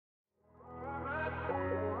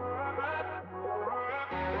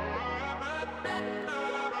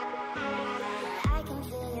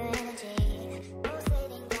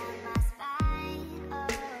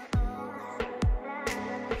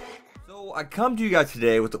I come to you guys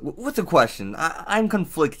today with a question. I'm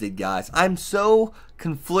conflicted, guys. I'm so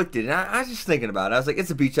conflicted, and I was just thinking about it. I was like, it's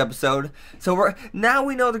a beach episode, so now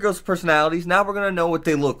we know the girls' personalities. Now we're gonna know what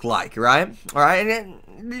they look like, right? All right, and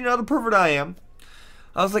you know the pervert I am.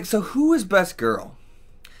 I was like, so who is best girl?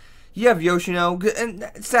 You have Yoshino, and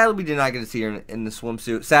sadly we did not get to see her in the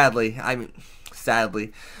swimsuit. Sadly,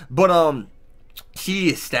 but she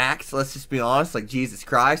is stacked. Let's just be honest. Like, Jesus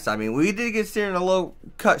Christ. I mean, we did get to see her in a low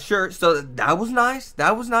cut shirt, so that was nice.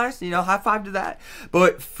 That was nice. You know, high five to that.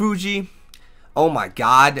 But Fuji, oh my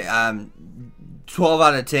God, 12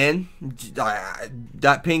 out of 10.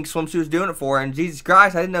 That pink swimsuit was doing it for her, and Jesus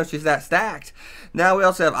Christ, I didn't know she was that stacked. Now we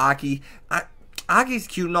also have Aki. Aki's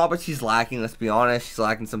cute and all, but she's lacking. Let's be honest. She's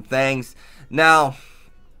lacking some things. Now,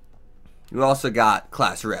 we also got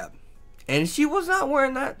Class Rep. And she was not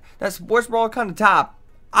wearing that sports bra kind of top.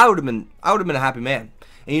 I would have been a happy man.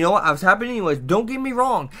 And you know what? I was happy anyways. Don't get me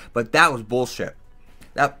wrong, but that was bullshit.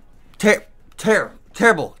 That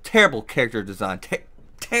terrible character design.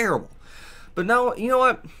 Terrible. But no, you know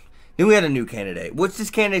what? Then we had a new candidate, which this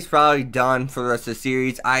candidate's probably done for the rest of the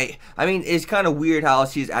series. I mean, it's kind of weird how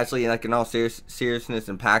she's actually, like, in all seriousness,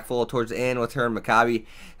 impactful towards the end with her and Makabe.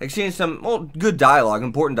 Exchanging some good dialogue,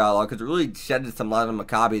 important dialogue, because it really shedded some light on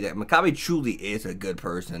Makabe. That Makabe truly is a good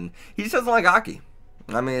person. He just doesn't like Aki.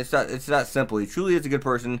 I mean, it's that simple. He truly is a good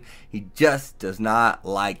person. He just does not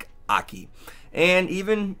like Aki. And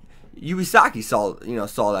even Yubisaki saw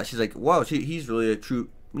that. She's like, whoa, he's really a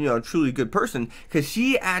truly good person, because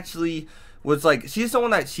she actually was like, she's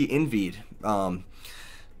someone that she envied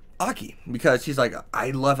Aki, because she's like,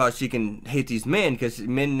 I love how she can hate these men, because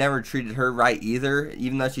men never treated her right either,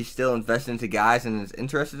 even though she's still invested into guys and is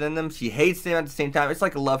interested in them. She hates them at the same time. It's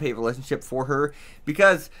like a love-hate relationship for her,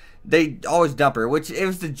 because they always dump her, which it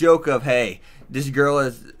was the joke of, hey, this girl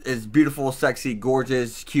is beautiful, sexy,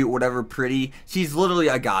 gorgeous, cute, whatever, pretty. She's literally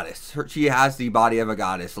a goddess. She has the body of a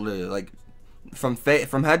goddess, literally, like, from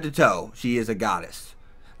head to toe, she is a goddess.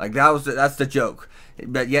 Like, that's the joke.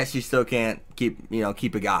 But yet she still can't keep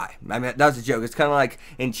a guy. I mean, that's a joke. It's kind of like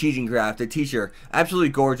in Cheating Craft, the teacher, absolutely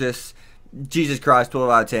gorgeous. Jesus Christ, 12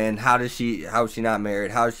 out of 10. How is she not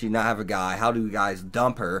married? How does she not have a guy? How do guys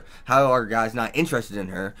dump her? How are guys not interested in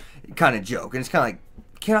her? Kind of joke. And it's kind of like,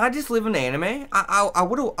 can I just live in the anime? I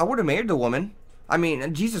would have married the woman. I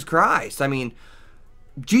mean, Jesus Christ. I mean,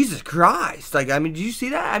 Jesus Christ. Like, I mean, did you see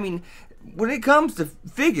that? I mean, when it comes to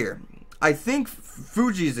figure, I think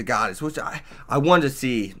Fuji is a goddess, which I wanted to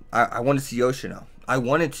see. I wanted to see Yoshino. I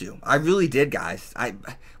wanted to. I really did, guys.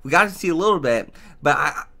 We got to see a little bit, but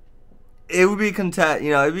it would be a contest.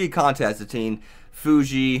 It'd be a contest between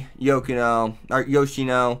Fuji, Yoshino,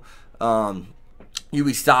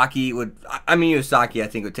 Yubisaki would. I mean, Yubisaki, I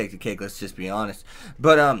think, would take the cake. Let's just be honest.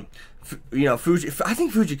 But Fuji. I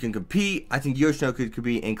think Fuji can compete. I think Yoshino could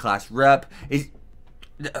compete in Class Rep.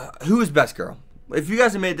 Who is best girl? If you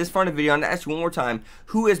guys have made it this far in the video, I'm gonna ask you one more time: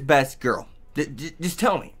 who is best girl? Just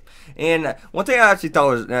tell me. And one thing I actually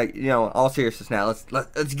thought was, all seriousness now,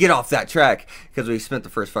 let's get off that track, because we spent the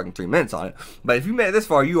first fucking 3 minutes on it. But if you made it this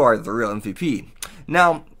far, you are the real MVP.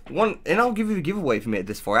 Now, and I'll give you a giveaway if you made it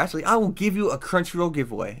this far. Actually, I will give you a Crunchyroll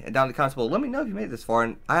giveaway. And down in the comments below, let me know if you made it this far,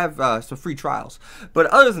 and I have some free trials. But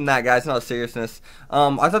other than that, guys, in all seriousness,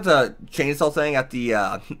 I thought the chainsaw thing at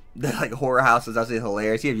the like horror house was actually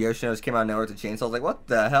hilarious. You have Yoshino just came out of nowhere with the chainsaw. I was like, what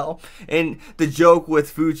the hell? And the joke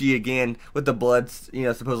with Fuji again, with the blood,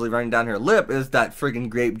 supposedly running down her lip, is that freaking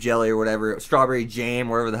grape jelly or whatever, strawberry jam,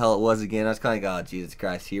 whatever the hell it was again. I was kind of like, oh, Jesus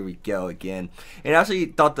Christ, here we go again. And I actually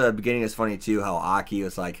thought the beginning was funny too, how Aki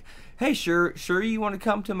was like, hey, sure you want to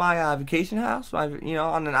come to my vacation house, on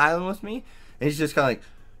an island with me? And he's just kind of like,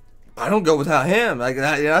 I don't go without him. Like,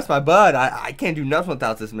 that's my bud. I can't do nothing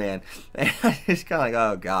without this man. And I just kind of like,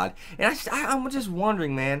 oh, God. And I'm just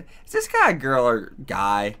wondering, man, is this guy a girl or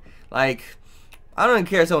guy? Like, I don't even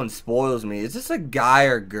care if someone spoils me. Is this a guy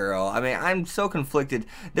or girl? I mean, I'm so conflicted.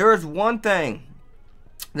 There was one thing.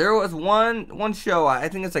 There was one show, I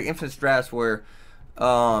think it's like Infinite Stress, where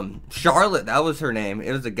Charlotte, that was her name.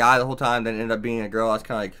 It was a guy the whole time, then ended up being a girl. I was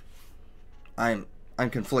kind of like, I'm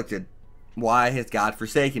conflicted. Why has God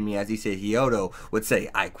forsaken me? As he said, Hyodo would say,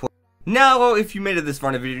 I quote. Now, if you made it this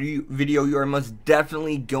far in the video, you are most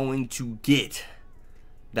definitely going to get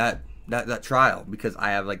that trial, because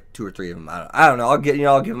I have like 2 or 3 of them. I don't know. I'll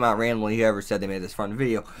give them out randomly. Whoever said they made this far in the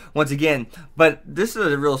video. Once again, but this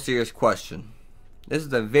is a real serious question. This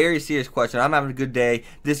is a very serious question. I'm having a good day.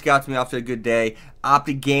 This got me off to a good day.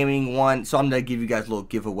 Optic Gaming won, so I'm going to give you guys a little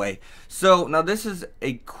giveaway. So, now this is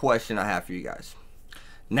a question I have for you guys.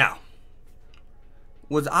 Now,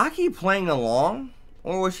 was Aki playing along,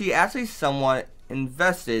 or was she actually somewhat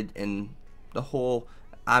invested in the whole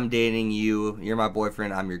I'm dating you, you're my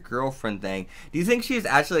boyfriend, I'm your girlfriend thing. Do you think she's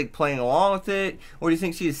actually like playing along with it, or do you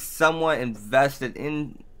think she's somewhat invested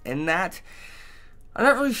in that? I'm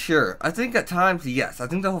not really sure. I think at times, yes. I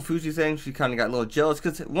think the whole Fuji thing, she kind of got a little jealous.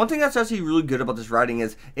 Because one thing that's actually really good about this writing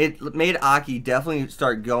is it made Aki definitely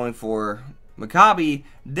start going for Makabe.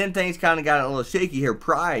 Then things kind of got a little shaky. Her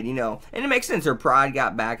pride, you know. And it makes sense. Her pride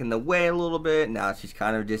got back in the way a little bit. Now she's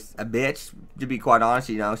kind of just a bitch, to be quite honest.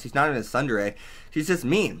 You know, she's not even a tsundere. She's just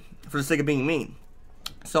mean for the sake of being mean.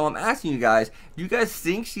 So I'm asking you guys, do you guys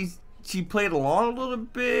think she played along a little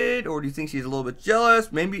bit? Or do you think she's a little bit jealous?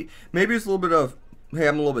 Maybe it's a little bit of, hey,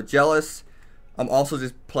 I'm a little bit jealous. I'm also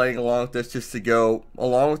just playing along with this just to go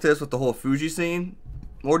along with this with the whole Fuji scene.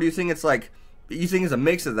 Or do you think it's like, you think it's a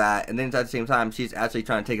mix of that, and then at the same time she's actually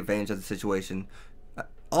trying to take advantage of the situation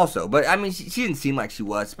also? But I mean, she didn't seem like she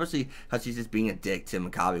was, especially how she's just being a dick to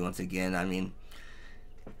Makabe once again. I mean,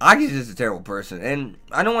 Aki's just a terrible person, and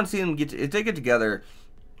I don't want to see them if they get together.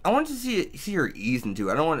 I want to see her ease into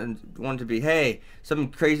it. I don't want it to be, hey, something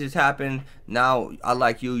crazy has happened. Now I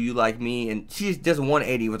like you, you like me, and she does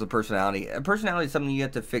 180 with a personality. A personality is something you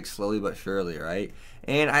have to fix slowly but surely, right?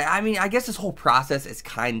 And I mean, I guess this whole process is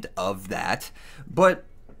kind of that, but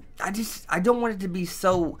I don't want it to be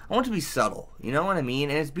so. I want it to be subtle. You know what I mean?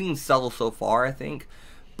 And it's being subtle so far, I think.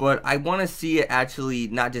 But I want to see it actually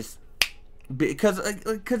not just. Because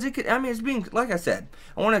it could, I mean, it's being, like I said,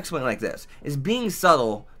 I want to explain it like this. It's being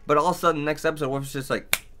subtle, but all of a sudden, next episode, what if it's just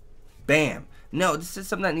like, bam. No, this is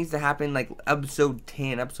something that needs to happen like episode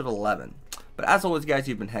 10, episode 11. But as always, guys,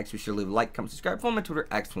 you've been Hex. Be sure to leave a like, comment, subscribe, follow my Twitter,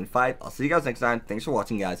 X25. I'll see you guys next time. Thanks for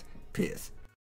watching, guys. Peace.